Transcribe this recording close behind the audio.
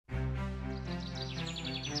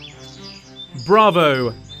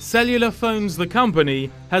Bravo! Cellular Phones, the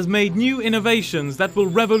company, has made new innovations that will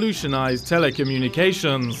revolutionize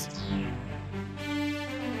telecommunications.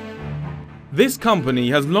 This company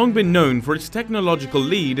has long been known for its technological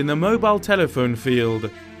lead in the mobile telephone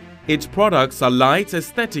field. Its products are light,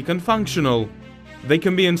 aesthetic and functional. They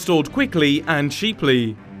can be installed quickly and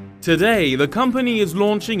cheaply. Today, the company is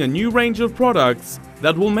launching a new range of products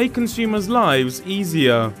that will make consumers' lives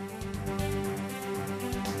easier.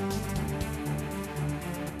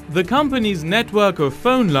 The company's network of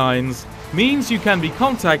phone lines means you can be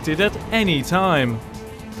contacted at any time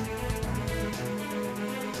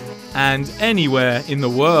and anywhere in the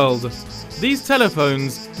world. These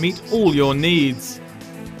telephones meet all your needs.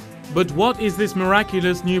 But what is this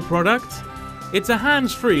miraculous new product? It's a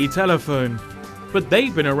hands-free telephone. But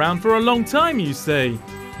they've been around for a long time, you say?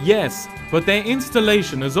 Yes, but their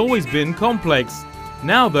installation has always been complex.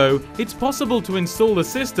 Now though, it's possible to install the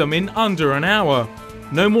system in under an hour.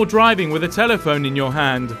 No more driving with a telephone in your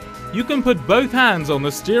hand. You can put both hands on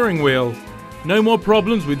the steering wheel. No more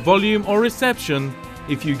problems with volume or reception.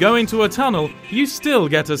 If you go into a tunnel, you still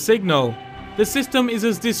get a signal. The system is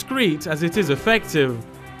as discreet as it is effective.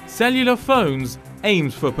 Cellular Phones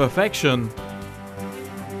aims for perfection.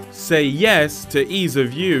 Say yes to ease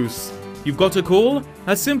of use. You've got a call?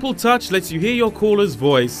 A simple touch lets you hear your caller's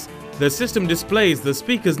voice. The system displays the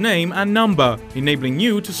speaker's name and number, enabling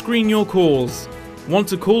you to screen your calls. Want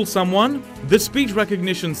to call someone? The speech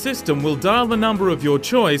recognition system will dial the number of your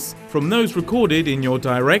choice from those recorded in your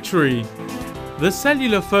directory. The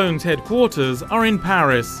Cellular Phones headquarters are in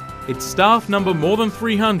Paris. Its staff number more than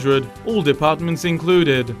 300, all departments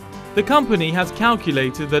included. The company has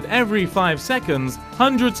calculated that every 5 seconds,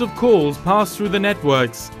 hundreds of calls pass through the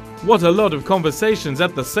networks. What a lot of conversations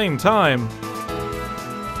at the same time!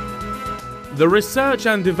 The Research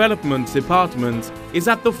and Development Department is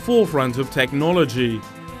at the forefront of technology.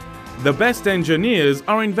 The best engineers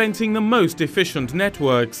are inventing the most efficient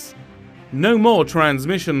networks. No more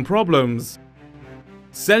transmission problems.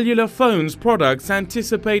 Cellular Phones products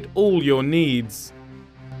anticipate all your needs.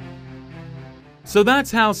 So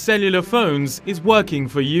that's how Cellular Phones is working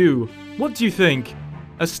for you. What do you think?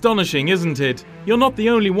 Astonishing, isn't it? You're not the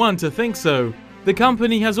only one to think so. The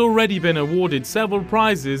company has already been awarded several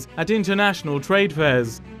prizes at international trade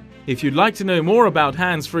fairs. If you'd like to know more about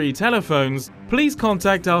hands-free telephones, please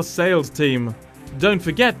contact our sales team. Don't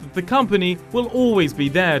forget that the company will always be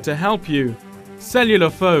there to help you. Cellular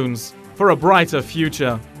Phones, for a brighter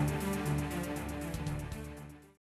future.